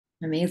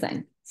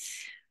Amazing.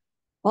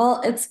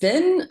 Well,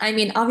 I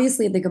mean,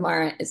 obviously the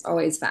Gemara is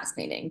always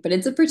fascinating, but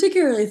it's a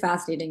particularly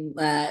fascinating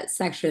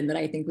section that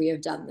I think we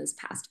have done this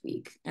past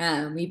week.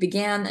 We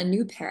began a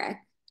new parak,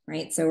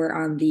 right? So we're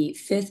on the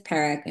fifth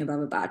parak in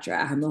Baba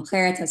Batra,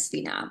 Hamocheret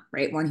Hasfina,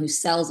 right? One who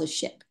sells a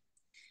ship.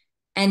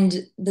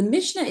 And the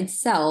Mishnah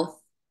itself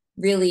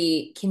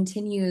really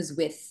continues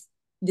with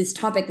this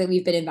topic that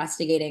we've been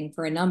investigating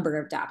for a number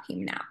of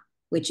dapim now,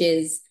 which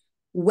is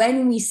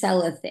when we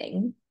sell a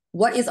thing,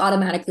 what is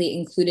automatically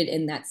included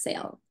in that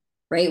sale,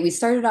 right? We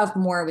started off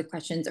more with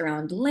questions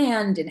around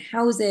land and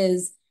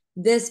houses.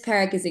 This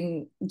parak is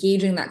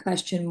engaging that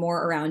question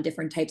more around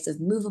different types of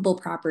movable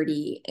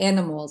property,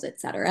 animals,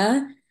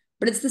 etc.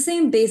 But it's the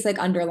same basic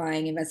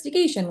underlying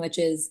investigation, which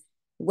is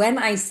when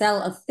I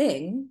sell a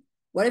thing,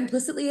 what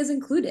implicitly is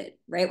included,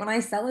 right? When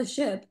I sell a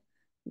ship,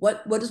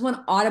 what does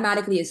one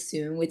automatically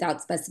assume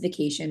without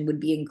specification would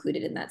be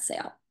included in that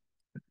sale,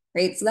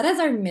 right? So that is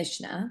our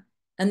Mishnah,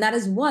 and that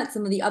is what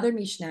some of the other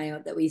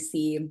Mishnayot that we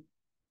see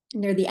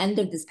near the end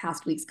of this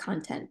past week's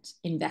content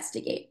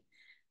investigate.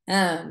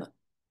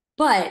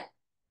 But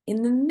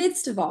in the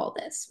midst of all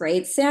this,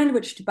 right,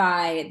 sandwiched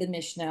by the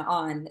Mishnah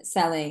on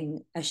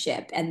selling a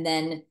ship, and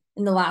then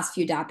in the last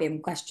few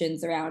dapim,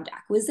 questions around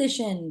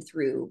acquisition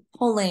through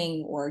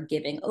pulling or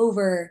giving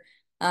over,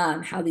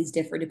 how these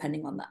differ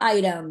depending on the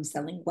item,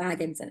 selling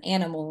wagons and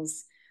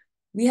animals.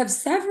 We have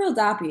several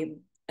dapim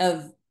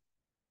of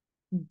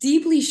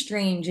deeply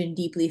strange and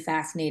deeply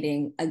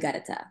fascinating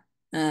agadata,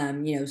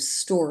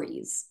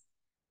 stories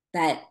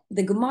that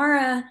the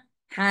Gemara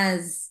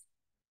has.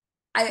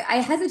 I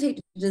hesitate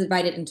to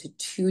divide it into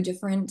two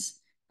different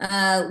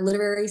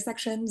literary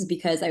sections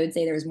because I would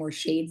say there's more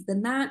shades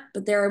than that,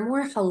 but there are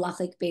more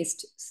halachic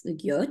based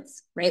sugyot,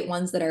 right?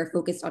 Ones that are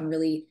focused on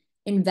really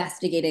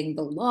investigating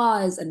the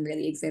laws and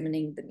really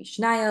examining the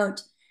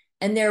Mishnayot.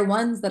 And there are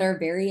ones that are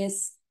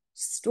various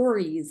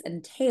stories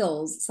and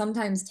tales,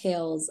 sometimes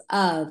tales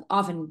of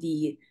often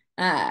the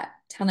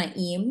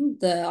Tanaim,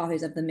 the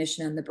authors of the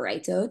Mishnah and the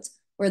Baraitot,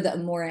 or the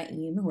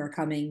Amoraim, who are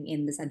coming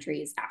in the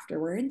centuries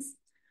afterwards.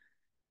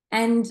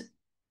 And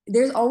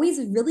there's always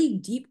a really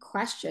deep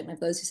question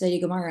of those who study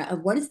Gemara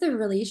of what is the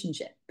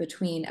relationship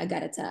between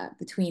Agadata,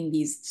 between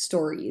these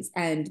stories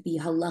and the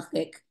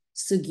halachic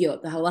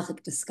sugyot, the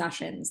halachic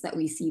discussions that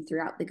we see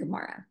throughout the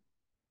Gemara.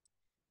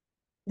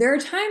 There are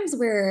times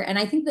where, and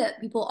I think that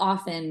people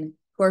often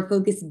who are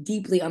focused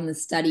deeply on the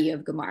study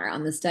of Gemara,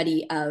 on the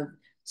study of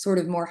sort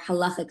of more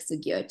halachic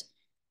sugyot,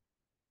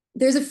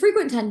 there's a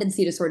frequent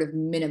tendency to sort of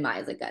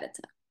minimize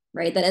Agadata,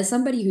 right? That as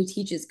somebody who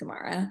teaches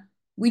Gemara,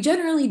 we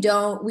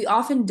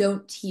often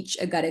don't teach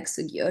agadic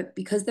sugyot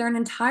because they're an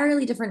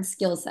entirely different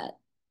skill set,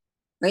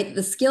 right?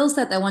 The skill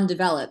set that one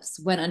develops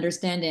when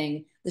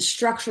understanding the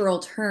structural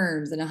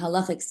terms in a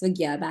halachic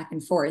sugya back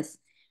and forth,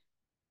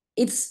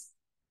 it's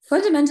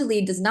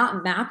fundamentally does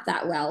not map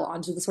that well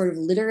onto the sort of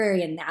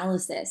literary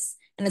analysis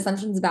and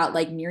assumptions about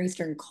like Near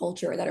Eastern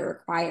culture that are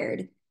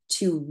required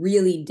to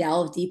really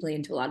delve deeply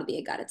into a lot of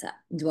the agadita,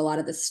 into a lot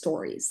of the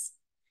stories.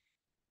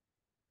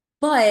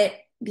 But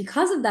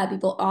because of that,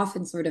 people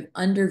often sort of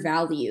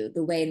undervalue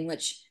the way in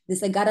which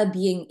this agata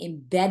being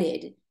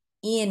embedded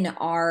in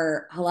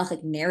our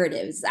halachic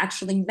narratives is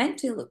actually meant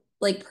to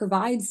like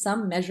provide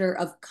some measure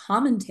of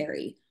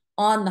commentary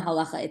on the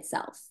halacha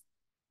itself,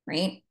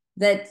 right?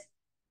 That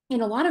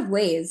in a lot of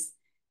ways,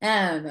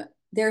 there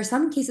are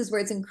some cases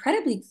where it's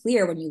incredibly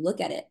clear when you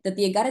look at it that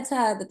the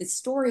agadata, that the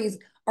stories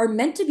are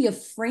meant to be a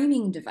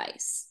framing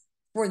device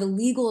for the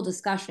legal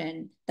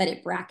discussion that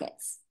it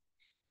brackets.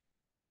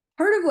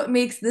 Part of what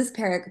makes this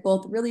parak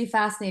both really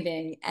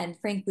fascinating and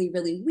frankly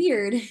really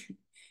weird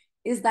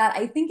is that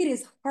I think it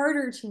is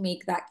harder to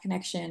make that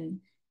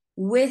connection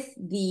with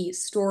the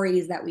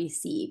stories that we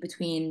see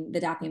between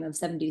the dapim of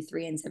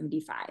 73 and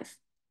 75,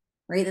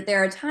 right? That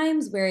there are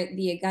times where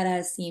the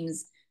Agada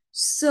seems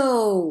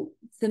so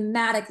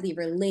thematically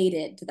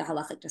related to the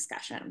halachic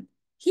discussion.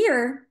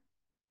 Here,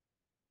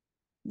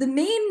 the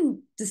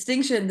main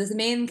distinction, this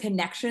main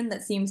connection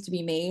that seems to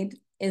be made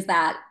is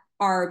that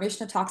our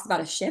Mishnah talks about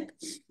a ship,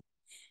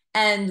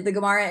 and the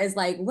Gemara is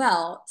like,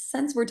 well,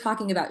 since we're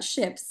talking about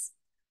ships,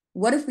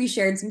 what if we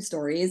shared some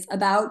stories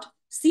about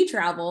sea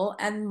travel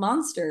and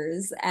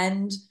monsters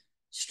and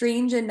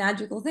strange and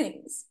magical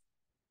things?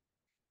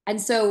 And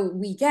so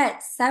we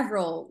get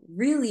several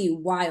really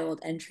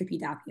wild and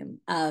trippy dapim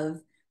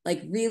of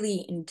like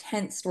really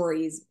intense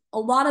stories, a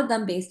lot of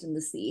them based in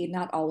the sea,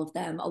 not all of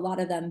them, a lot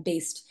of them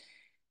based,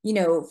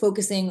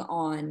 focusing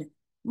on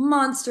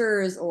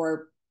monsters,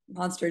 or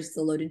monsters is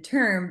a loaded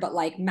term, but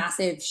like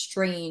massive,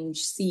 strange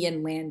sea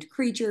and land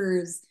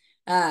creatures,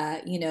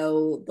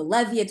 the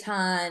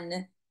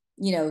Leviathan,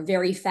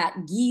 very fat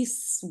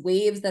geese,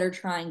 waves that are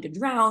trying to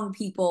drown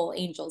people,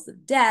 angels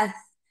of death,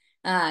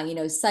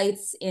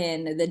 sites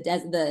in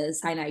the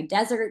Sinai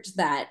desert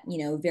that,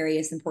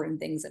 various important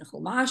things in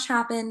Chumash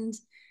happened.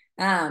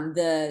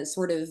 The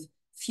sort of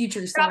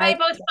future Rabbi side.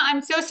 Boatman,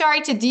 I'm so sorry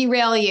to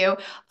derail you.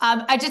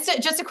 I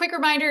just a quick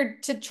reminder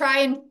to try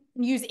and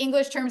use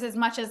English terms as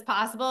much as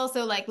possible.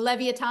 So like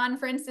Leviathan,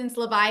 for instance,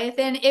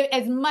 Leviathan,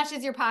 as much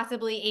as you're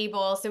possibly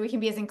able, so we can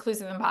be as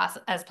inclusive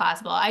as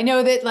possible. I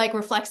know that like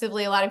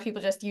reflexively, a lot of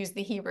people just use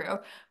the Hebrew.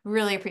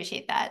 Really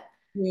appreciate that.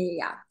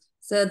 Yeah.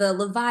 So the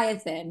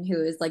Leviathan,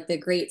 who is like the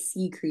great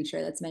sea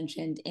creature that's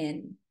mentioned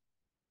in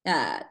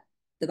uh,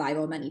 the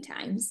Bible many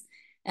times.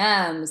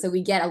 So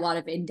we get a lot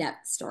of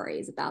in-depth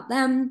stories about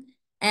them.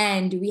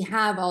 And we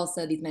have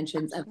also these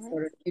mentions of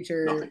sort of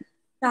future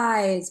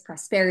skies,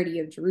 prosperity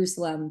of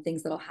Jerusalem,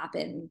 things that'll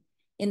happen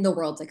in the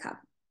world to come.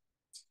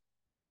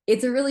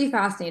 It's a really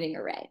fascinating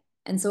array.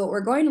 And so what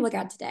we're going to look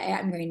at today,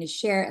 I'm going to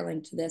share a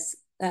link to this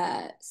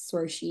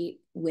source sheet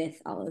with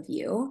all of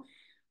you.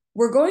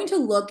 We're going to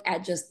look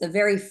at just the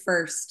very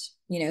first,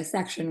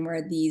 section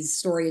where these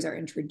stories are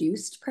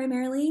introduced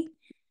primarily,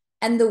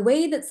 and the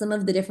way that some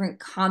of the different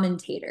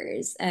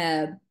commentators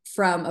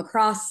from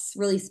across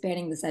really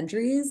spanning the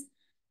centuries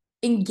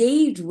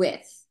engage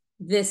with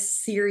this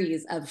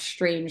series of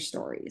strange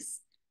stories,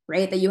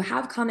 right? That you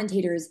have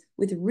commentators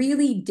with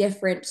really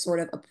different sort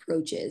of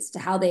approaches to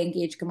how they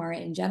engage Gemara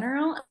in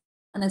general,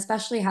 and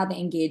especially how they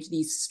engage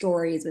these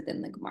stories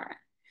within the Gemara.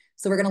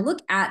 So we're going to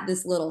look at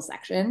this little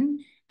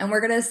section, and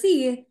we're going to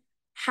see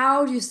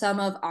how do some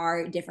of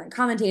our different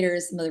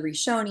commentators, some of the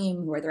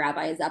Rishonim, who are the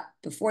rabbis up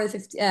before the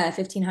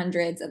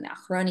 1500s, and the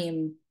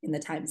Achronim in the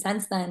time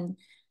since then,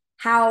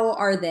 how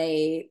are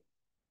they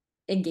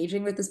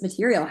engaging with this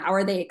material? How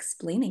are they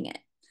explaining it?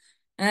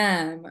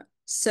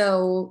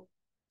 So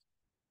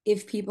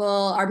if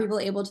people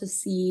able to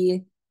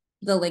see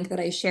the link that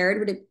I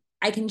shared,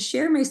 I can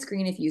share my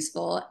screen if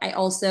useful. I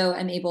also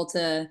am able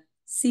to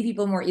see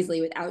people more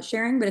easily without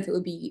sharing, but if it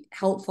would be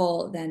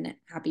helpful, then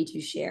happy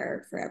to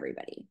share for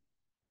everybody.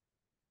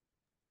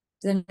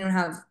 Does anyone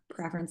have Go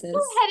preferences?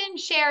 ahead and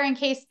share in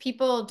case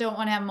people don't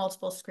want to have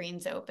multiple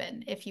screens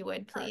open, if you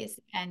would, please.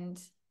 And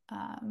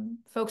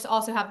folks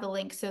also have the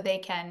link so they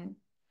can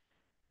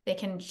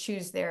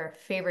choose their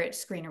favorite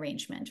screen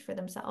arrangement for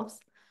themselves.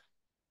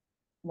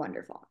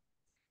 Wonderful.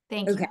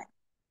 Thank Okay. you.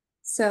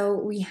 So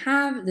we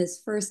have this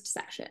first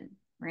section,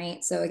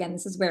 right? So again,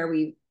 this is where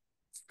we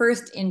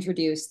first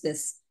introduce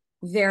this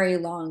very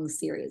long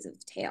series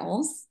of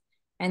tales.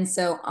 And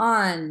so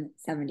on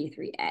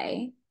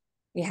 73a,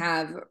 we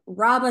have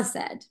Rabbah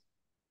said,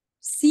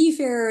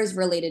 seafarers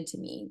related to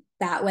me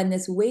that when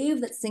this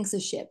wave that sinks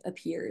a ship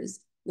appears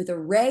with a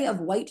ray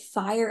of white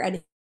fire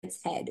at its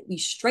head, we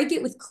strike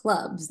it with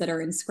clubs that are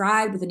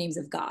inscribed with the names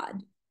of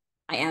God.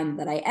 I am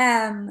that I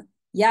am,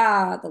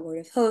 Yah, the Lord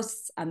of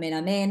hosts, Amen,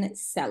 Amen,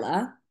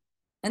 Selah.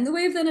 And the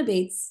wave then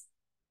abates.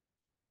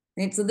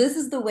 Right? So this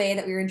is the way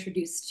that we were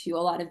introduced to a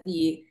lot of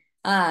the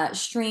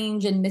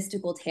strange and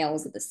mystical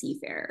tales of the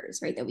seafarers,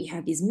 right? That we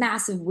have these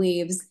massive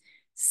waves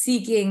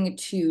seeking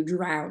to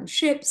drown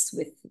ships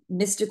with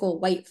mystical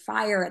white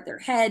fire at their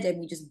head, and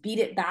we just beat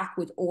it back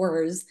with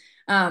oars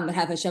that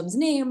have Hashem's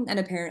name, and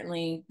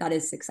apparently that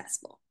is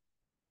successful.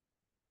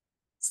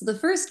 So the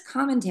first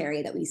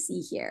commentary that we see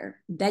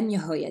here, Ben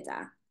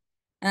Yehoyada,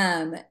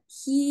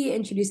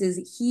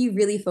 he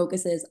really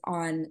focuses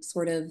on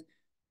sort of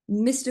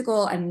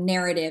mystical and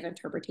narrative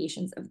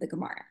interpretations of the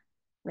Gemara,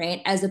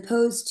 right? As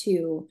opposed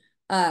to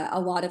a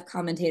lot of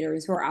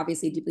commentators who are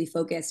obviously deeply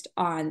focused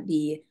on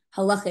the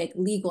halachic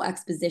legal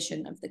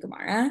exposition of the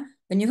Gemara.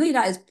 Ben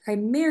Yehuda is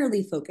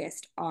primarily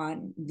focused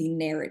on the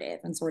narrative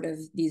and sort of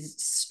these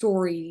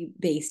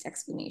story-based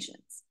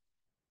explanations.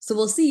 So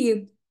we'll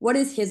see what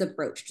is his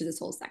approach to this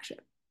whole section.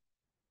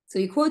 So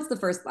he quotes the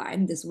first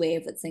line, this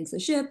wave that sinks the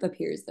ship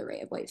appears the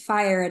ray of white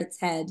fire at its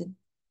head.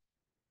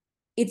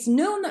 It's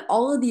known that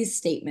all of these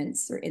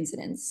statements or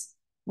incidents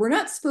were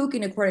not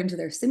spoken according to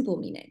their simple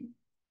meaning,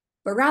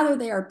 but rather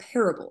they are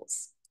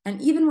parables. And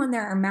even when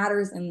there are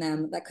matters in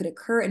them that could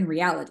occur in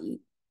reality,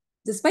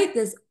 despite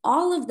this,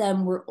 all of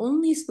them were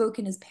only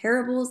spoken as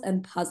parables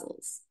and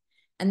puzzles.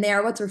 And they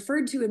are what's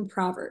referred to in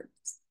Proverbs.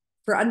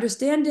 For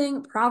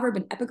understanding proverb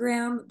and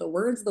epigram, the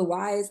words of the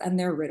wise and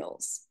their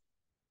riddles.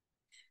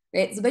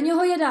 Right? So Ben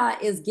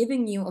Yehoyada is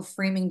giving you a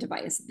framing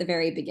device at the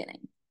very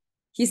beginning.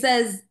 He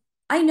says,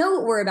 I know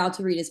what we're about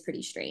to read is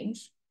pretty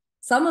strange.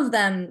 Some of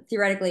them,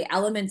 theoretically,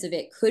 elements of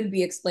it could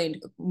be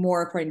explained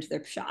more according to their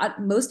pshat.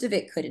 Most of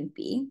it couldn't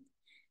be.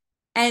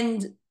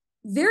 And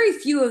very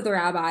few of the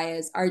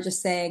rabbis are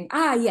just saying,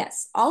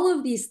 yes, all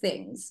of these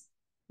things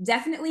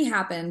definitely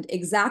happened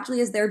exactly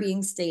as they're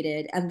being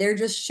stated, and they're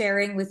just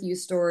sharing with you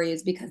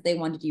stories because they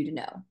wanted you to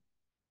know,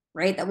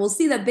 right? That we'll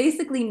see that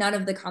basically none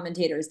of the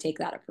commentators take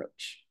that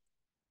approach.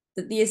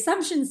 That the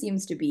assumption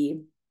seems to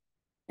be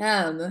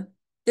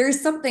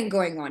there's something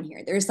going on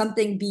here. There's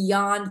something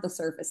beyond the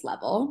surface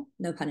level,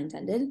 no pun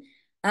intended.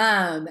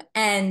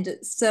 And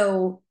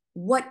so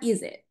what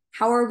is it?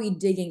 How are we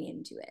digging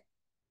into it?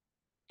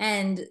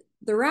 And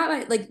the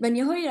rabbi, like Ben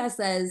Yehoiada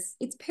says,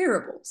 it's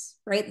parables,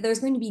 right? There's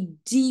going to be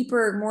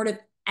deeper, more of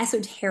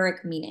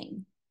esoteric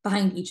meaning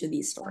behind each of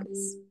these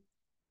stories.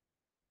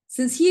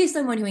 Since he is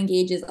someone who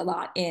engages a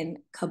lot in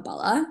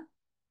Kabbalah,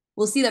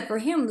 we'll see that for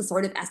him, the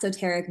sort of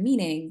esoteric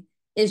meaning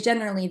is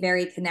generally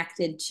very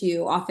connected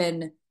to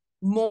often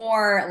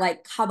more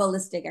like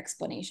Kabbalistic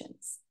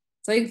explanations.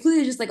 So I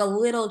included just like a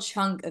little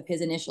chunk of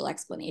his initial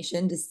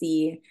explanation to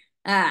see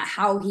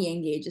how he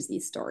engages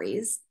these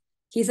stories.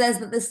 He says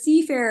that the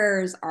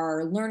seafarers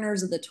are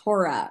learners of the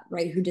Torah,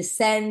 right, who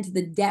descend to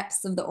the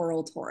depths of the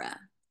oral Torah,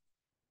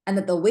 and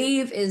that the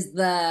wave is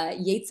the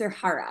Yetzer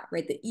Hara,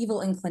 right, the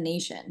evil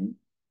inclination,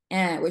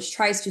 which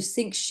tries to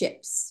sink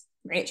ships,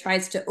 right,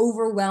 tries to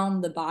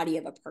overwhelm the body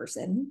of a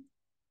person.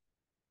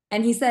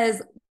 And he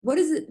says, what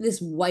is it, this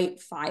white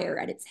fire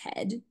at its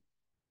head?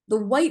 The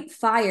white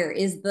fire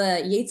is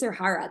the Yetzer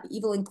Hara, the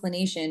evil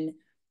inclination,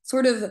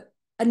 sort of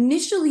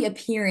initially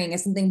appearing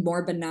as something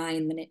more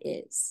benign than it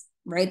is,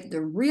 right?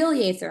 The real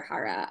Yetzer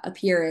Hara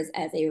appears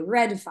as a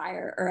red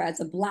fire or as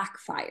a black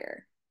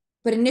fire.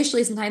 But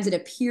initially, sometimes it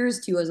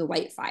appears to you as a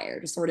white fire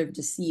to sort of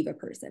deceive a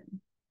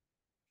person.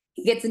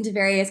 He gets into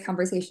various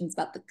conversations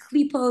about the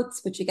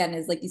klipots, which again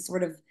is like these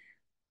sort of,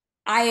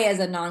 I, as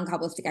a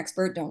non-Kabbalistic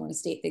expert, don't want to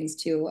state things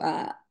too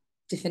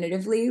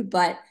definitively,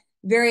 but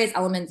various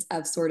elements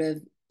of sort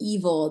of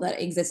evil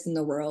that exist in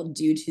the world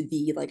due to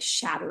the like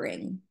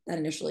shattering that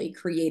initially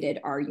created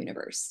our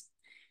universe.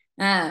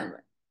 Um,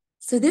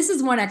 so this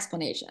is one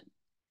explanation.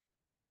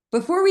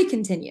 Before we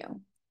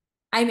continue,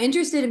 I'm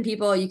interested in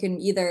people, you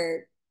can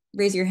either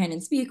raise your hand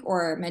and speak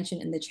or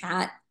mention in the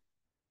chat.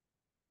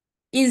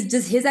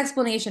 Does his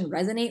explanation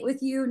resonate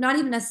with you? Not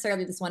even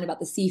necessarily this one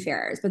about the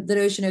seafarers, but the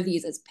notion of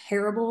these as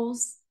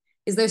parables.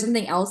 Is there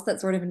something else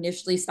that sort of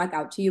initially stuck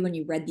out to you when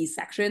you read these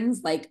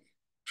sections? Like,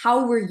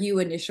 how were you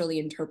initially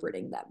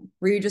interpreting them?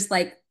 Were you just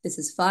like, this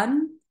is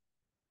fun?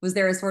 Was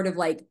there a sort of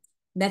like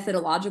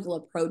methodological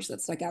approach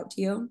that stuck out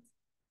to you?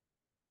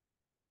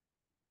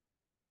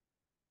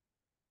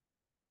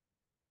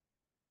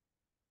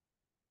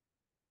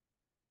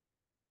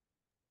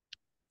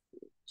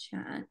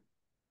 Chat.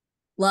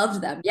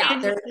 Loved them. Yeah,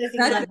 And they're says he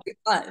loves incredibly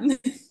fun.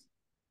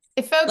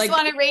 If folks Like,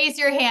 want to raise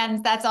your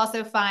hands, that's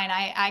also fine.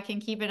 I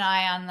can keep an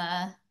eye on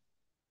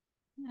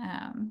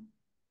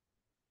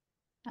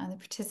the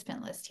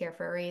participant list here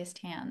for raised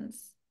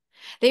hands.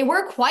 They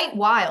were quite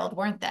wild,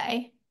 weren't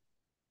they?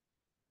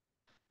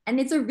 and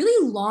it's a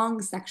really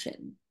long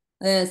section.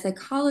 A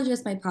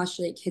psychologist might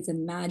postulate kids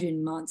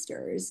imagine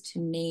monsters to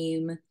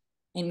name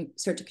and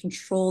start to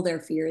control their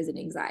fears and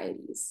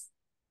anxieties,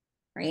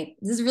 right?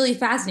 This is really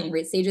fascinating,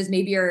 right? Sages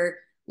maybe are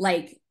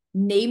like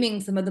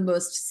naming some of the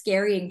most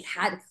scary and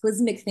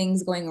cataclysmic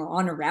things going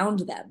on around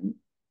them,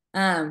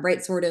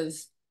 right? Sort of,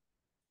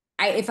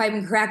 if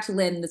I'm correct,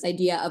 Lynn, this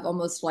idea of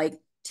almost like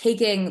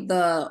taking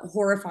the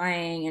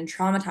horrifying and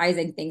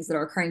traumatizing things that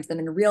are occurring to them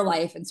in real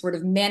life and sort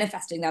of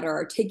manifesting that or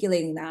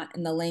articulating that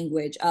in the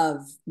language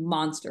of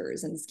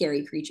monsters and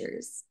scary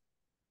creatures.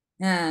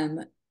 Um,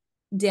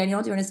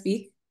 Daniel, do you want to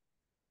speak?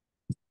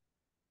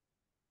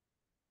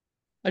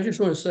 I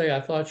just want to say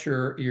I thought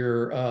your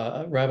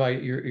Rabbi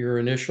your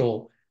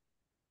initial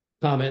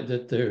comment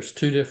that there's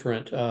two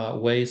different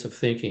ways of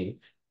thinking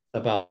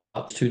about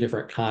two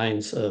different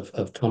kinds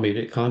of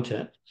Talmudic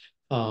content.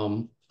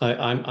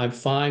 I'm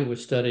fine with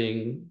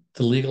studying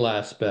the legal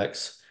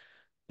aspects,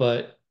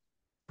 but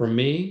for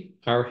me,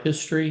 our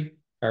history,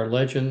 our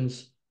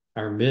legends,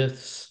 our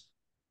myths,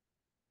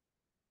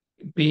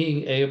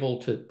 being able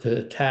to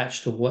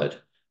attach to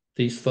what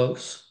these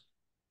folks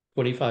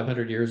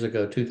 2,500 years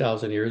ago,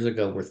 2,000 years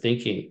ago were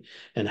thinking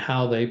and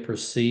how they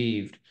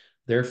perceived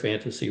their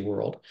fantasy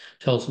world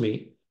tells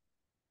me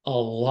a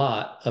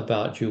lot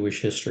about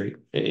Jewish history.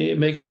 It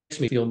makes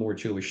me feel more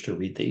Jewish to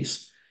read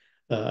these.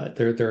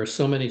 There are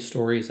so many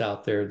stories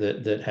out there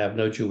that have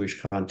no Jewish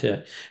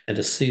content, and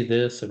to see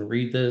this and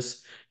read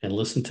this and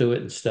listen to it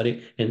and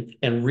study and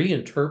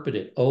reinterpret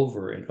it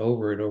over and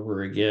over and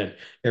over again,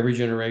 every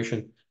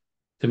generation,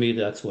 to me,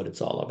 that's what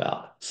it's all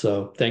about.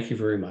 So thank you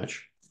very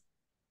much.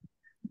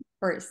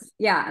 Course.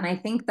 Yeah. And I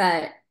think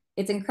that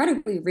it's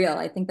incredibly real.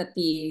 I think that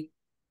the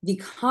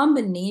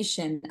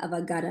combination of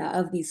Agada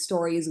of these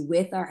stories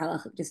with our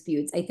halachic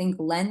disputes, I think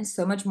lends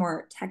so much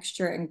more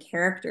texture and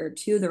character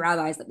to the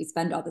rabbis that we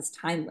spend all this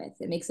time with.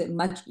 It makes it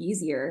much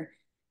easier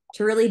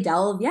to really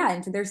delve, yeah,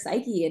 into their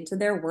psyche, into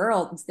their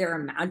world, into their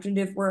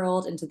imaginative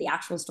world, into the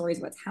actual stories,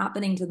 what's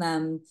happening to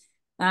them.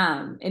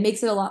 It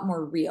makes it a lot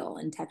more real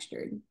and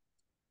textured.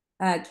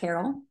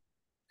 Carol?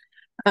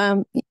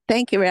 Um,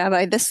 Thank you,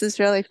 Rabbi. This is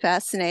really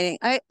fascinating.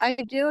 I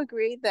do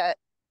agree that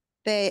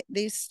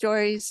these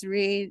stories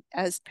read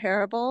as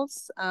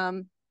parables.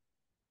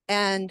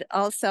 And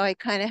also I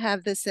kind of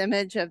have this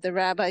image of the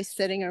rabbis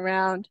sitting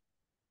around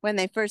when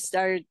they first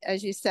started,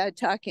 as you said,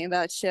 talking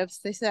about ships.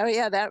 They said, oh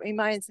yeah, that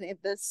reminds me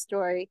of this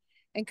story,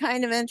 and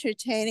kind of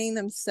entertaining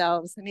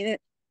themselves. I mean,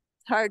 it's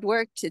hard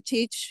work to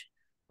teach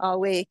all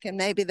week, and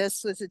maybe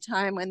this was a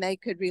time when they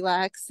could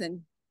relax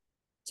and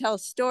tell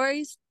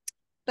stories.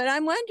 But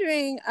I'm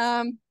wondering,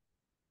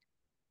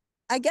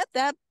 I get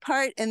that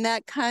part in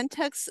that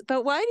context,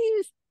 but what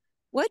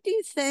do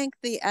you think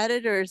the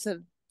editors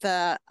of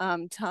the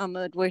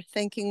Talmud were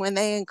thinking when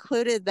they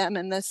included them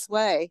in this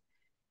way?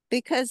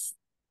 Because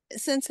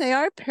since they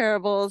are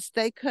parables,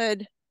 it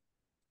could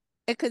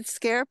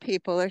scare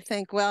people or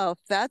think, well, if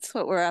that's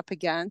what we're up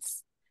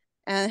against,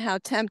 and how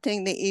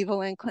tempting the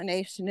evil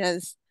inclination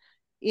is.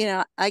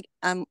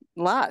 I'm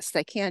lost.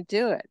 I can't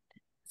do it.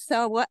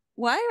 So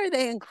why are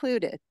they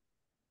included?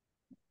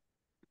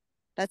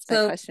 That's my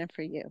So question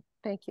for you.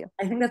 Thank you.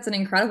 I think that's an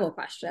incredible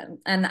question.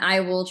 And I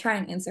will try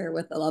and answer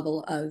with a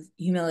level of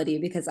humility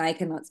because I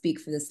cannot speak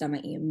for the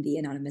Stamaim, the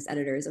anonymous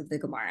editors of the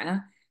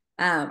Gemara.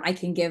 I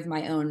can give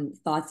my own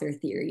thoughts or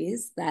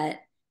theories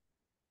that,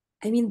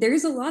 I mean,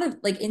 there's a lot of,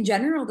 like, in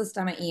general, the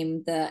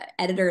Stamaim, the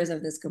editors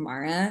of this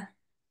Gemara,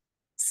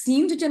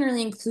 seem to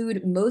generally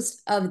include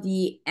most of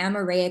the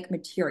Amoraic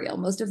material,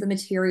 most of the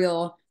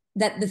material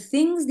that the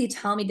things the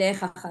Talmidei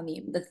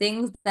Chachamim, the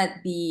things that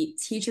the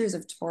teachers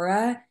of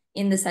Torah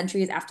in the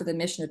centuries after the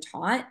Mishnah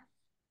taught,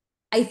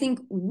 I think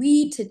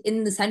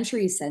in the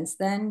centuries since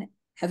then,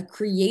 have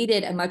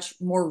created a much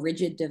more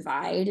rigid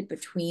divide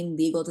between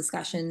legal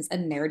discussions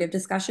and narrative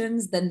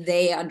discussions than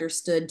they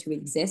understood to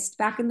exist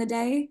back in the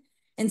day.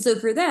 And so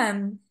for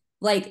them,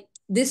 like,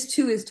 this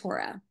too is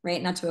Torah,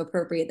 right? Not to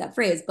appropriate that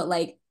phrase, but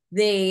like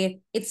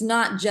it's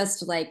not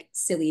just like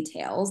silly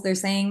tales. They're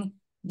saying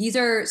these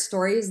are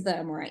stories, the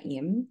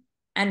Amoraim,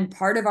 and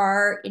part of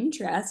our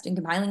interest in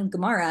compiling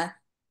Gemara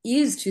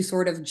is to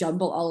sort of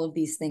jumble all of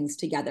these things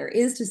together,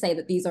 is to say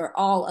that these are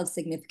all of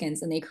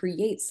significance and they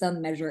create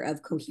some measure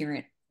of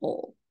coherent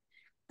whole.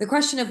 The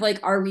question of like,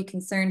 are we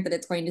concerned that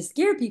it's going to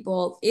scare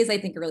people is, I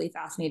think, a really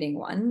fascinating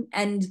one.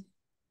 And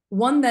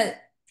one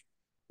that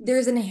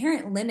there's an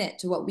inherent limit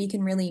to what we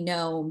can really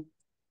know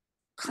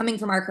coming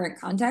from our current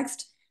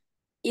context.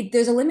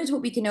 There's a limit to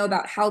what we can know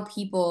about how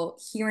people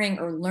hearing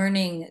or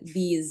learning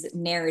these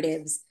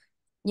narratives,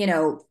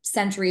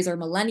 centuries or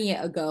millennia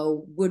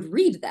ago would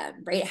read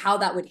them, right? How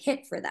that would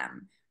hit for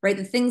them, right?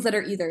 The things that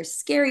are either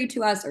scary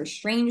to us or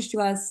strange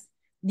to us,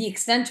 the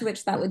extent to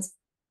which that would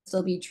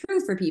still be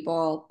true for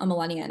people a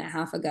millennia and a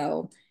half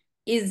ago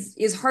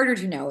is harder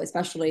to know,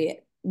 especially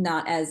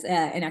not as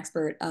an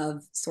expert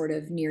of sort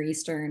of Near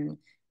Eastern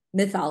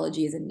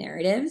mythologies and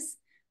narratives.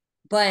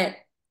 But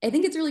I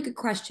think it's a really good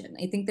question.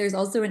 I think there's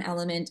also an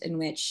element in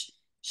which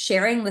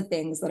sharing the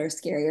things that are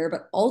scarier,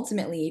 but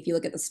ultimately, if you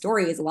look at the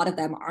stories, a lot of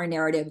them are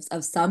narratives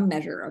of some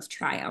measure of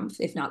triumph,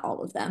 if not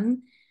all of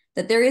them,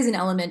 that there is an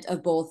element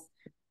of both.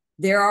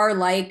 There are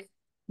like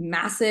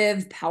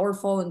massive,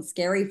 powerful, and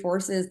scary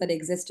forces that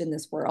exist in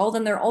this world.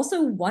 And they're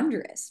also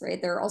wondrous,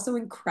 right? There are also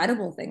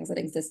incredible things that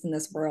exist in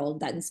this world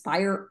that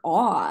inspire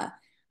awe,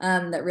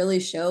 that really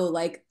show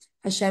like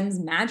Hashem's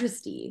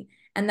majesty.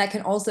 And that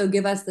can also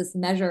give us this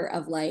measure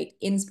of like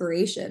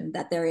inspiration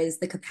that there is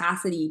the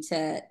capacity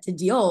to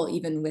deal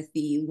even with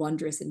the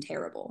wondrous and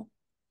terrible.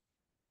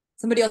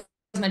 Somebody else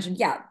mentioned,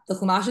 yeah, the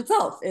Chumash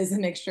itself is a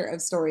mixture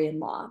of story and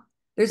law.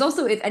 There's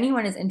also, if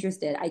anyone is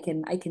interested, I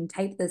can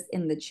type this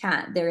in the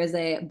chat. There is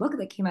a book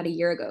that came out a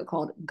year ago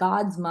called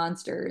God's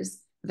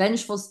Monsters: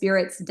 Vengeful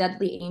Spirits,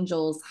 Deadly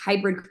Angels,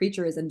 Hybrid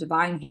Creatures, and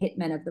Divine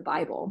Hitmen of the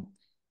Bible.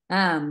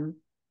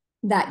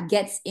 That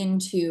gets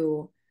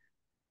into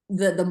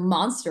the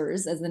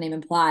monsters, as the name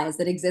implies,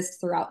 that exist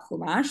throughout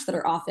Chumash, that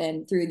are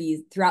often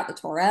throughout the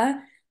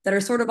Torah, that are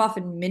sort of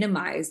often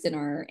minimized in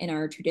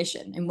our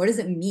tradition. And what does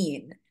it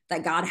mean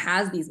that God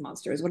has these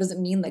monsters? What does it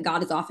mean that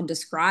God is often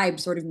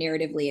described sort of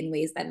narratively in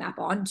ways that map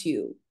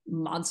onto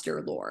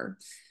monster lore?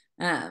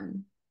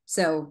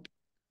 So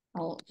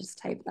I'll just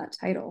type that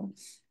title.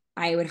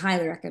 I would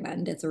highly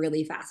recommend. It's a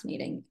really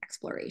fascinating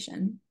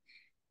exploration.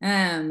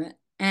 And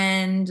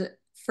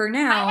for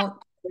now,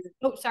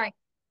 Oh, sorry.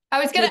 I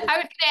was gonna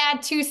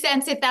add 2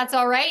 cents if that's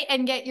all right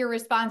and get your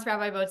response,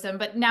 Rabbi Botzum,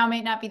 but now may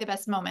not be the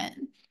best moment.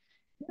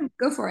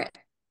 go for it.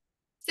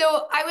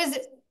 So I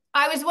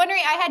was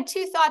wondering, I had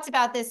two thoughts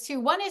about this too.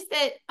 One is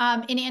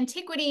that in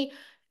antiquity,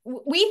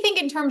 we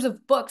think in terms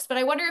of books, but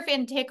I wonder if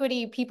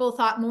antiquity people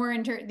thought more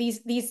in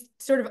these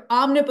sort of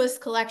omnibus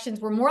collections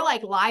were more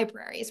like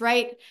libraries,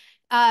 right?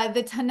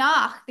 The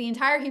Tanakh, the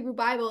entire Hebrew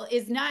Bible,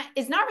 is not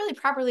really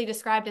properly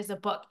described as a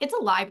book. It's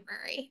a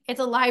library. It's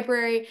a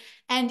library,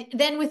 and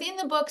then within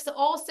the books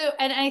also,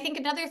 and I think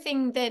another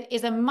thing that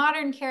is a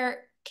modern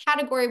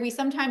category we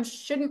sometimes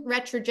shouldn't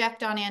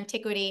retroject on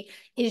antiquity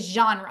is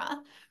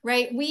genre,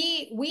 right?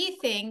 We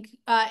think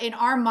in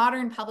our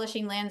modern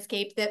publishing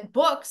landscape that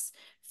books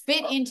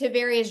fit into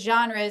various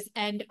genres,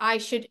 and I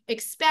should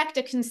expect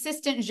a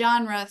consistent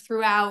genre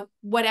throughout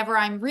whatever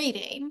I'm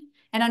reading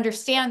and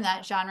understand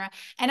that genre.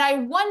 And I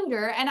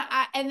wonder,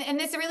 and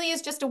this really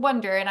is just a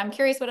wonder, and I'm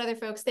curious what other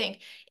folks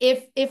think.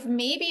 If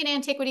maybe in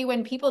antiquity,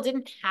 when people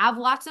didn't have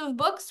lots of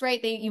books,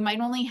 right? You might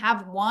only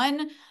have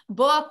one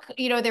book,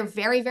 they're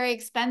very, very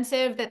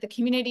expensive that the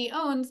community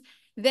owns,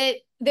 that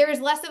there's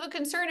less of a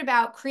concern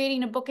about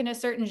creating a book in a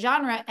certain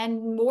genre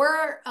and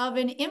more of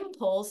an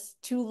impulse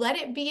to let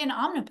it be an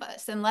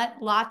omnibus and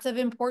let lots of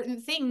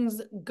important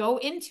things go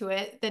into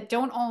it that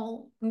don't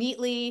all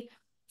neatly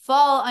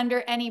fall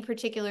under any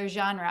particular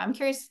genre. I'm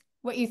curious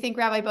what you think,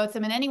 Rabbi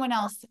Botzum, and anyone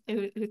else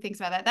who thinks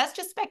about that. That's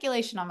just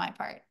speculation on my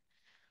part.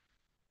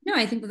 No,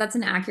 I think that's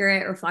an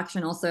accurate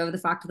reflection also of the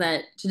fact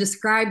that to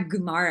describe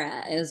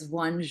Gemara as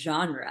one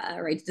genre,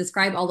 right? To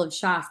describe all of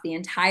Shas, the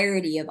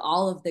entirety of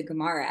all of the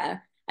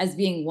Gemara as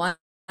being one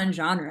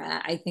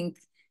genre, I think,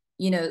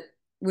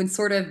 would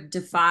sort of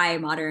defy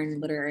modern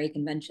literary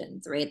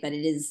conventions, right? That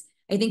it is,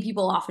 I think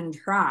people often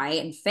try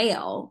and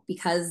fail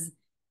because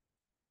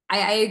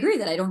I agree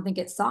that I don't think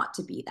it's sought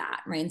to be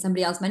that, right? And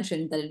somebody else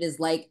mentioned that it is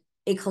like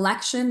a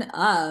collection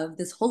of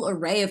this whole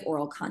array of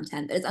oral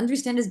content that is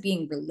understood as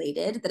being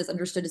related, that is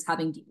understood as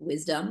having deep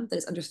wisdom, that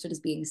is understood as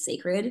being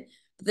sacred,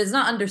 but that is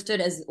not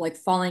understood as like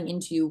falling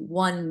into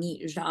one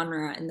neat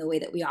genre in the way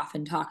that we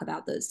often talk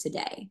about those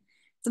today.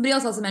 Somebody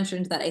else also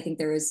mentioned that I think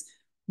there is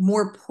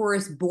more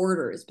porous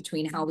borders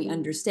between how we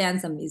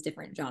understand some of these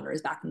different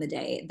genres back in the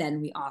day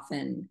than we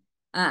often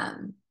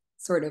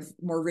sort of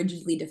more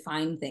rigidly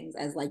define things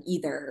as like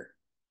either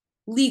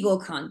legal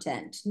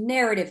content,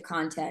 narrative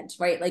content,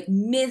 right? Like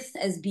myth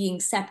as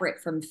being separate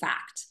from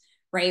fact,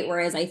 right?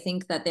 Whereas I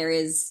think that there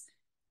is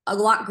a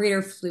lot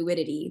greater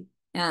fluidity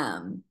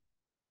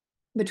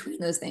between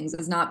those things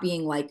as not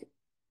being like,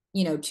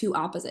 two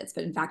opposites,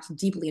 but in fact,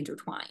 deeply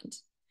intertwined.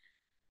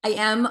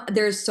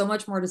 There's so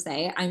much more to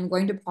say. I'm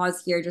going to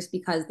pause here just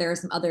because there are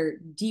some other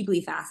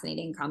deeply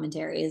fascinating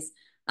commentaries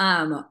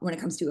when it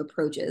comes to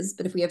approaches.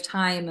 But if we have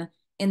time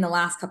in the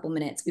last couple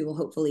minutes, we will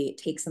hopefully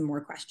take some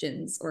more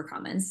questions or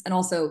comments. And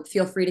also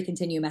feel free to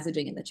continue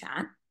messaging in the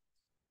chat.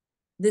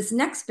 This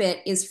next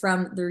bit is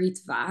from the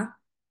Ritva,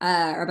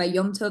 Rabbi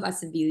Yom Tov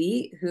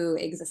Asavili, who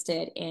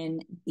existed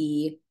in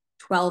the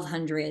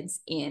 1200s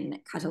in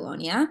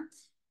Catalonia.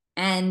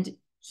 And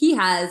he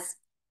has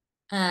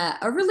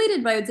a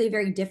related, but I would say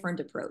very different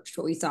approach to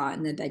what we saw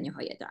in the Ben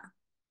Yehoyada.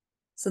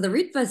 So the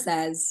Ritva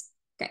says,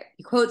 okay,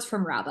 he quotes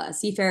from Rabbah,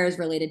 seafarers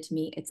related to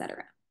me,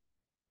 etc.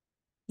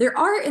 There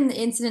are in the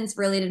incidents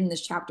related in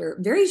this chapter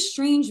very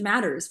strange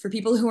matters for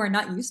people who are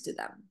not used to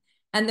them.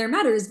 And their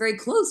matter is very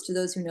close to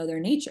those who know their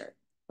nature,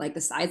 like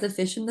the size of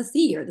fish in the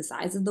sea or the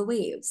size of the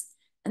waves.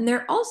 And there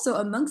are also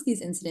amongst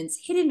these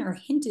incidents hidden or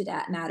hinted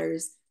at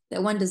matters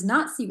that one does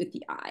not see with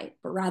the eye,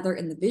 but rather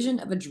in the vision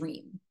of a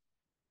dream.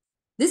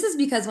 This is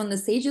because when the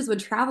sages would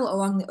travel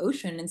along the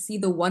ocean and see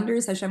the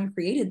wonders Hashem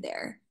created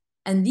there,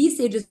 and these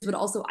sages would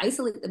also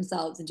isolate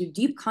themselves and do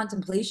deep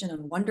contemplation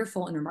on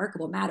wonderful and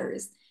remarkable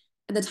matters,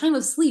 at the time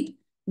of sleep,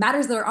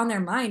 matters that are on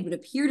their mind would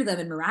appear to them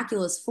in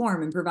miraculous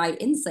form and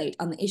provide insight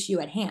on the issue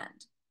at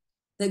hand.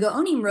 The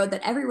Gaonim wrote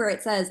that everywhere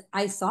it says,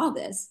 I saw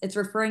this, it's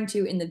referring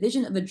to in the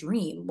vision of a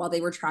dream while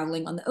they were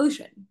traveling on the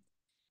ocean.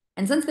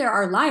 And since there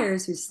are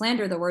liars who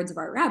slander the words of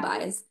our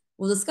rabbis,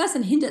 we'll discuss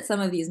and hint at some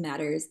of these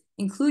matters,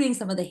 including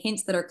some of the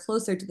hints that are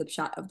closer to the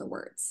pshat of the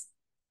words,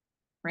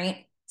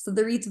 right? So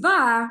the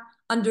Ritva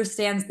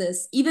understands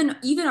this, even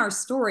our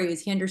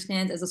stories, he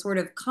understands as a sort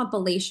of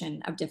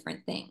compilation of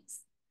different things,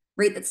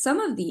 right? That some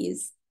of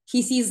these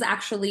he sees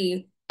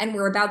actually, and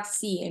we're about to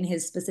see in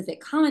his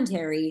specific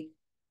commentary,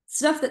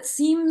 stuff that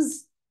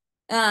seems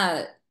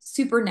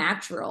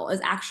supernatural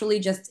is actually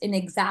just an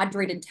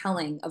exaggerated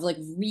telling of like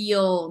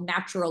real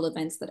natural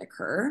events that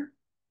occur.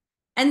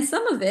 And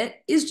some of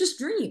it is just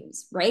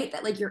dreams, right?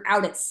 That like you're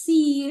out at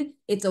sea,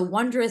 it's a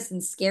wondrous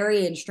and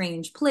scary and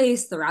strange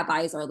place. The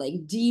rabbis are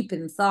like deep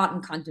in thought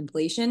and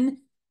contemplation.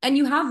 And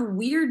you have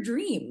weird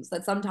dreams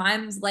that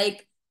sometimes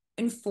like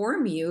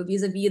inform you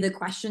vis-a-vis the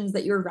questions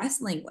that you're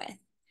wrestling with.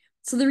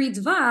 So the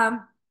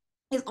Ritva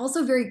is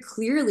also very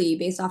clearly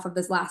based off of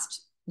this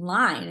last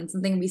line and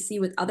something we see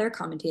with other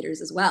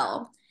commentators as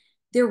well.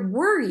 They're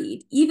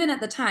worried, even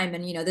at the time,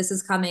 and this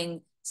is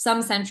coming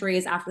some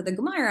centuries after the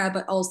Gemara,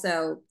 but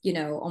also,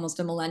 almost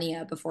a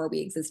millennia before we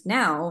exist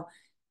now.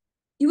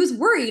 He was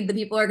worried that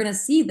people are going to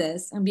see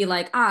this and be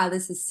like,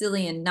 this is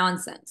silly and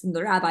nonsense, and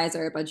the rabbis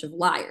are a bunch of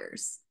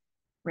liars,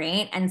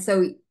 right? And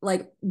so,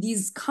 like,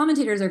 these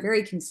commentators are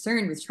very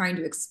concerned with trying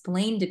to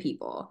explain to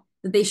people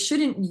that they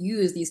shouldn't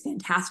use these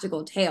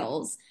fantastical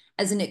tales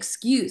as an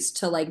excuse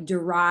to like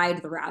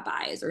deride the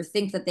rabbis or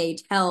think that they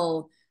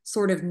tell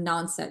sort of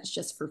nonsense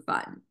just for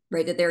fun,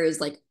 right? That there is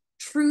like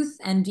truth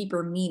and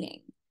deeper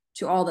meaning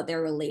to all that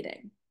they're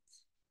relating.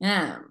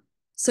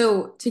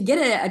 So to get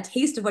a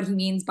taste of what he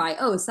means by,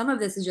 some of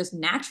this is just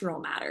natural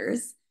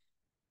matters,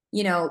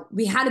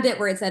 we had a bit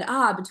where it said,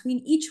 between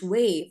each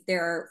wave,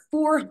 there are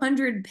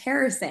 400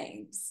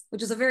 parasangs,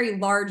 which is a very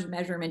large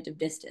measurement of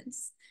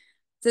distance.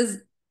 It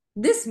says,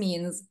 this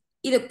means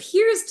it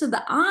appears to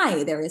the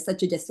eye there is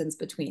such a distance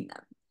between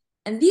them.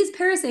 And these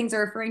parasangs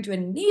are referring to a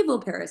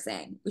naval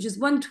parasang, which is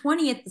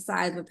 1/20th the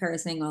size of a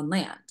parasang on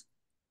land,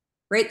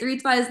 right? The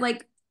Ritva is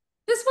like,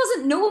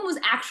 no one was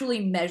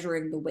actually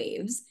measuring the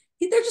waves.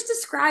 They're just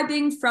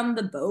describing from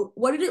the boat,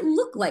 what did it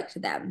look like to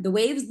them? The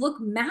waves look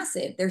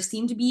massive. There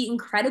seemed to be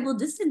incredible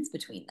distance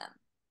between them,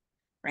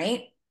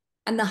 right?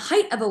 And the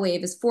height of a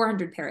wave is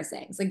 400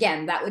 parasangs.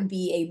 Again, that would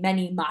be a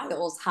many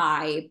miles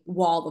high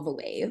wall of a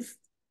wave. It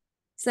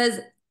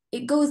says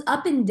it goes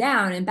up and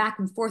down and back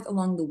and forth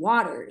along the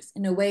waters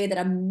in a way that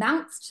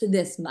amounts to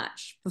this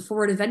much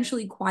before it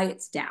eventually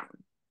quiets down,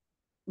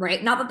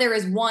 right? Not that there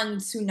is one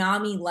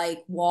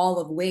tsunami-like wall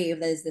of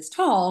wave that is this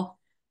tall,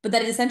 but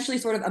that it essentially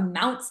sort of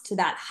amounts to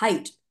that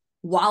height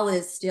while it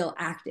is still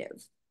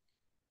active.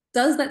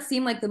 Does that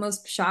seem like the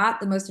most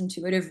pshat, the most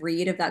intuitive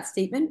read of that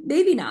statement?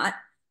 Maybe not,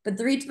 but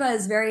the Ritva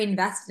is very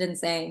invested in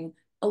saying,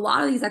 a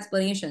lot of these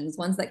explanations,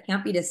 ones that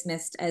can't be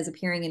dismissed as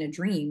appearing in a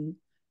dream,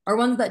 are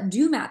ones that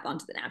do map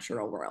onto the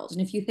natural world.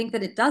 And if you think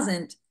that it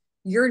doesn't,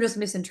 you're just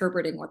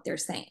misinterpreting what they're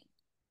saying.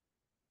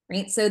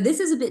 Right? So this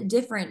is a bit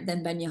different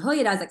than Ben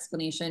Yehoiada's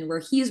explanation, where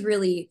he's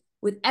really,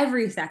 with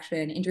every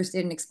section,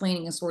 interested in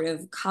explaining a sort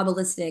of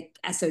Kabbalistic,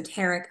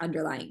 esoteric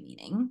underlying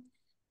meaning.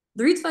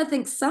 The Ritva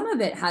thinks some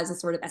of it has a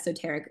sort of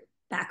esoteric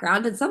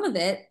background, and some of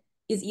it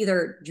is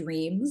either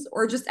dreams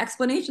or just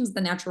explanations of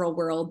the natural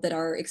world that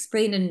are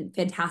explained in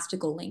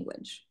fantastical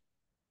language,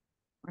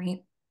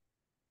 right?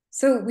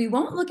 So we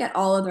won't look at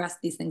all of the rest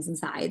of these things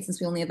inside, since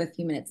we only have a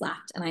few minutes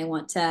left, and I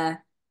want to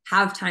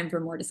have time for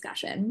more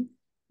discussion.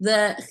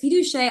 The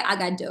Chidushei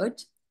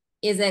Agadot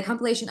is a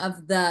compilation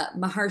of the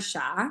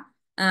Maharsha,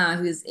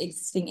 who's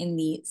existing in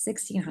the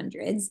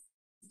 1600s.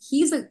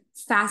 He's a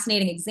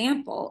fascinating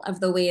example of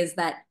the ways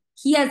that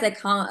he has a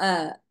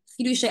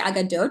Chidushei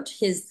Agadot,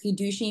 his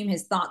Chidushim,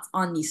 his thoughts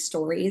on these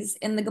stories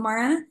in the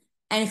Gemara,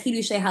 and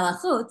Chidushei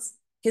Halachot,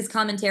 his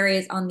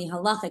commentaries on the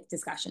halachic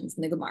discussions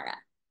in the Gemara.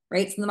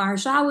 Right? So the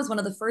Maharsha was one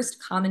of the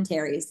first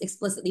commentaries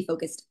explicitly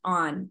focused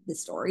on the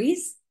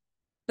stories.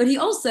 But he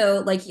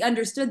also, he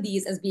understood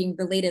these as being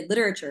related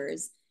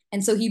literatures.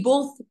 And so he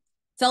both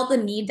felt the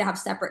need to have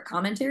separate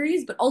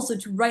commentaries, but also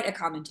to write a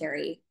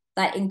commentary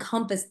that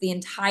encompassed the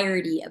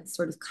entirety of the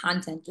sort of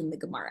content in the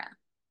Gemara.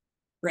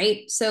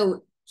 Right?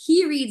 So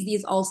he reads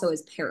these also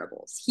as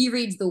parables. He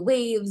reads the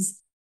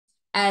waves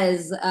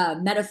as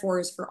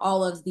metaphors for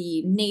all of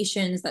the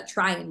nations that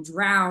try and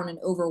drown and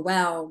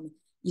overwhelm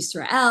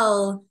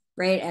Israel,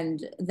 right?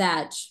 And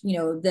that,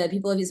 the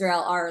people of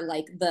Israel are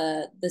like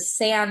the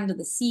sand of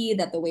the sea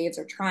that the waves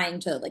are trying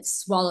to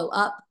swallow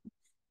up.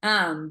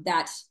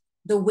 That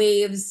the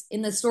waves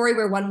in the story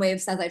where one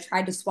wave says, I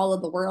tried to swallow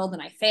the world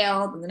and I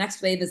failed. And the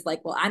next wave is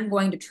like, well, I'm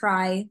going to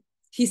try.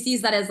 He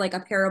sees that as like a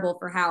parable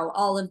for how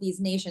all of these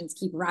nations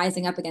keep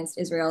rising up against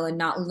Israel and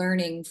not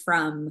learning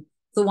from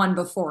the one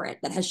before it,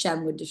 that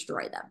Hashem would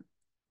destroy them,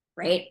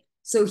 right?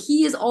 So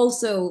he is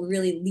also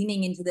really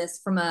leaning into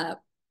this from a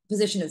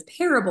position of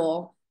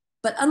parable.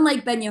 But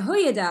unlike Ben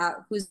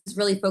Yehoiada, who's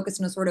really focused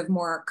on a sort of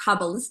more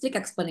Kabbalistic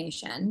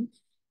explanation,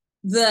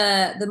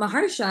 the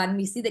Maharsha, and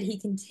we see that he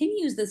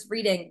continues this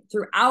reading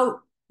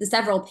throughout the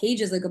several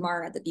pages of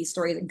Gemara that these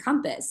stories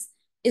encompass,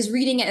 is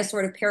reading it as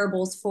sort of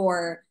parables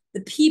for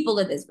the people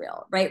of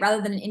Israel, right?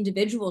 Rather than an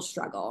individual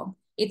struggle,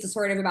 it's a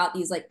sort of about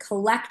these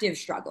collective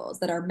struggles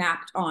that are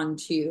mapped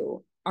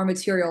onto our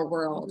material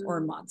world or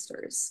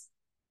monsters,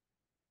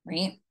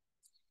 right?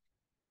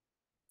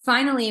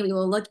 Finally, we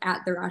will look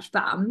at the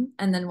Rashbam,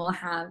 and then we'll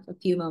have a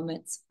few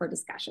moments for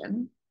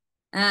discussion.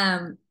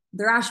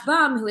 The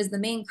Rashbam, who is the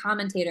main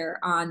commentator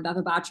on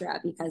Bava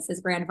Batra, because his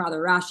grandfather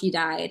Rashi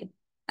died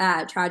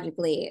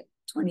tragically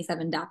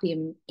 27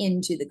 dapim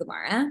into the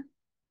Gemara,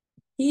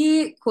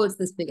 he quotes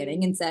this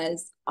beginning and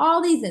says,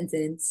 all these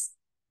incidents,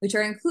 which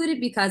are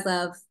included because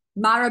of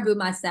Marabu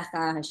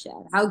Masecha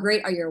Hashem, how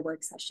great are your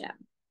works, Hashem.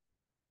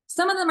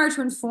 Some of them are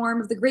to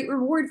inform of the great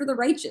reward for the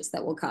righteous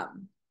that will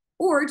come,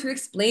 or to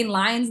explain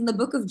lines in the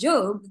book of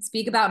Job that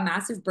speak about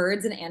massive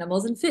birds and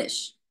animals and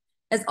fish,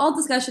 as all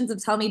discussions of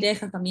Talmidei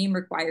Chachamim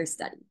require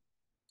study.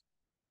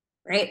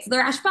 Right? So the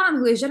Rashbam,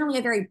 who is generally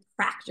a very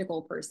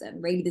practical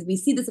person, right? Because we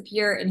see this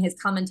appear in his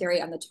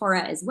commentary on the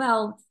Torah as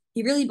well.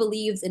 He really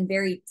believes in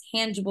very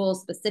tangible,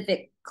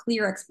 specific,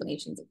 clear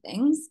explanations of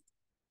things.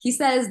 He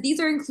says these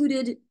are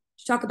included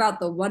to talk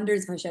about the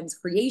wonders of Hashem's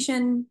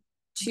creation,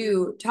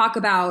 to talk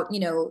about,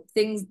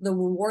 things, the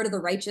reward of the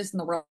righteous in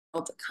the world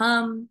to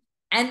come,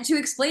 and to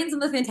explain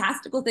some of the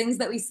fantastical things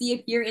that we see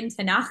appear in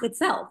Tanakh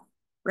itself,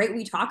 right?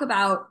 We talk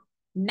about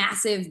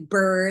massive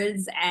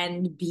birds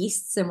and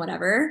beasts and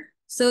whatever.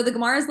 So the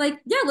Gemara is like,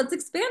 yeah, let's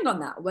expand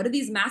on that. What do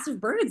these massive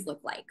birds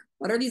look like?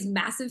 What are these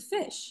massive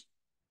fish?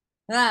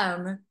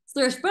 So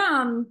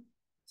Rashbam,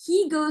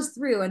 he goes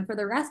through, and for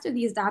the rest of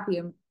these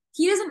dapim,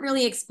 he doesn't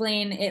really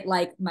explain it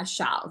like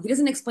mashal. He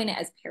doesn't explain it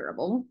as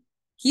parable.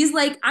 He's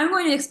like, I'm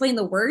going to explain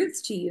the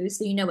words to you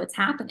so you know what's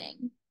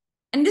happening.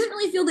 And he doesn't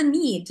really feel the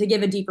need to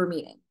give a deeper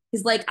meaning.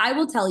 He's like, I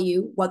will tell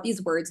you what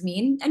these words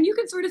mean, and you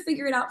can sort of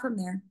figure it out from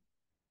there.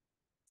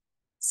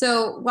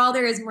 So while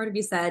there is more to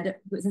be said,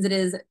 since it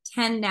is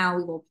 10 now,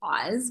 we will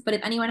pause. But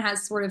if anyone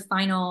has sort of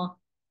final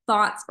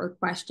thoughts or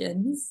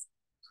questions,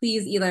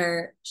 please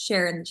either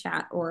share in the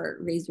chat or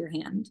raise your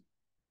hand.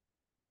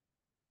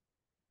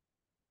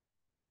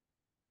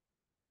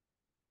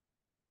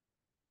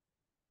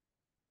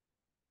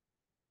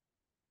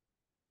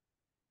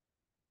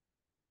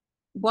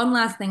 One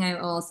last thing I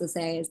will also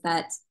say is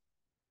that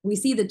we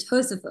see the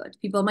Tosafot.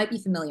 People might be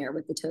familiar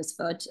with the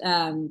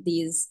Tosafot,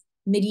 these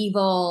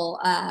medieval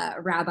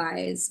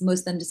rabbis,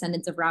 most of them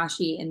descendants of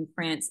Rashi in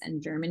France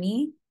and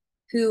Germany,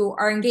 who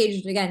are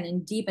engaged, again,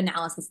 in deep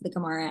analysis of the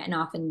Gemara and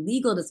often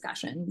legal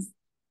discussions,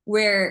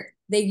 where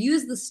they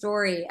use the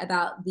story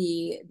about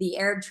the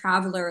Arab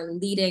traveler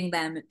leading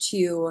them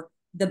to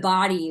the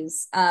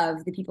bodies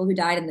of the people who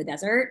died in the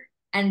desert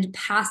and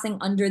passing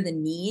under the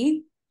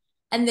knee.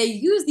 And they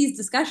use these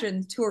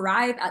discussions to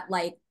arrive at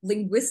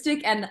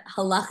linguistic and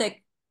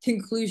halachic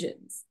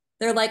conclusions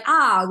They're like,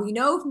 we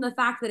know from the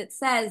fact that it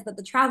says that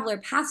the traveler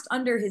passed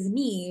under his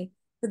knee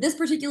that this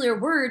particular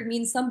word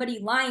means somebody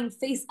lying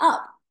face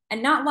up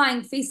and not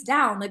lying face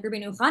down, like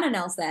Rabbeinu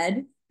Hananel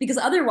said, because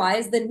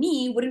otherwise the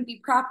knee wouldn't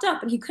be propped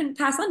up and he couldn't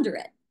pass under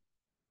it,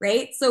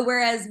 right? So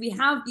whereas we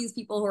have these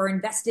people who are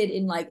invested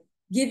in like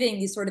giving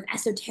these sort of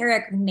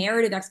esoteric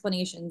narrative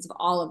explanations of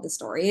all of the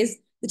stories,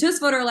 the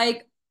Tosfot are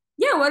like,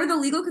 yeah, what are the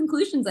legal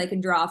conclusions I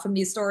can draw from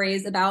these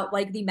stories about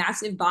like the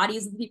massive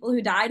bodies of the people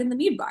who died in the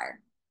Midbar,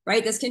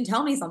 right? This can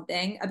tell me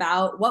something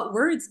about what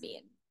words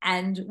mean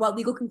and what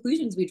legal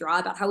conclusions we draw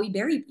about how we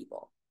bury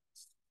people.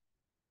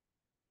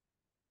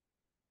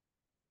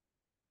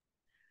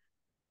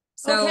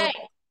 So Okay.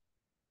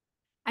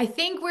 I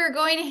think we're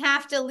going to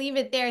have to leave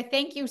it there.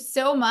 Thank you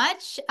so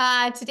much.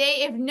 Today,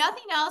 if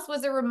nothing else,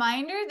 was a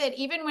reminder that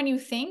even when you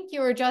think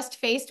you are just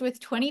faced with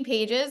 20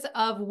 pages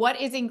of what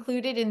is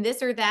included in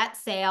this or that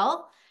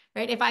sale,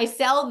 right? If I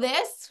sell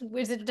this,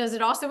 does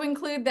it also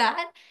include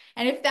that?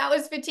 And if that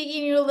was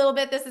fatiguing you a little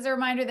bit, this is a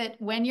reminder that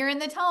when you're in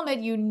the Talmud,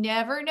 you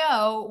never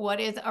know what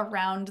is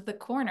around the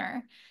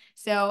corner.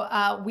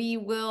 So we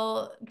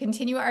will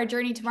continue our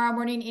journey tomorrow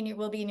morning. It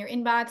will be in your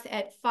inbox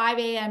at 5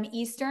 a.m.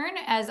 Eastern,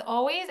 as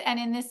always, and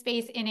in this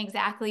space in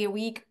exactly a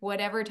week,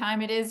 whatever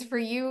time it is for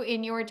you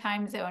in your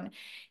time zone.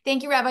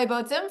 Thank you, Rabbi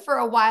Botzum, for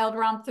a wild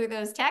romp through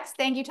those texts.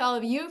 Thank you to all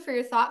of you for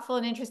your thoughtful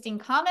and interesting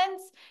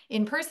comments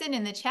in person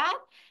in the chat.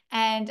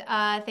 And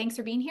thanks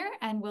for being here,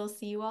 and we'll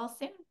see you all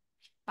soon.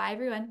 Bye,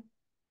 everyone.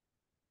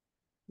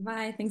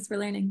 bye. Thanks for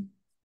learning.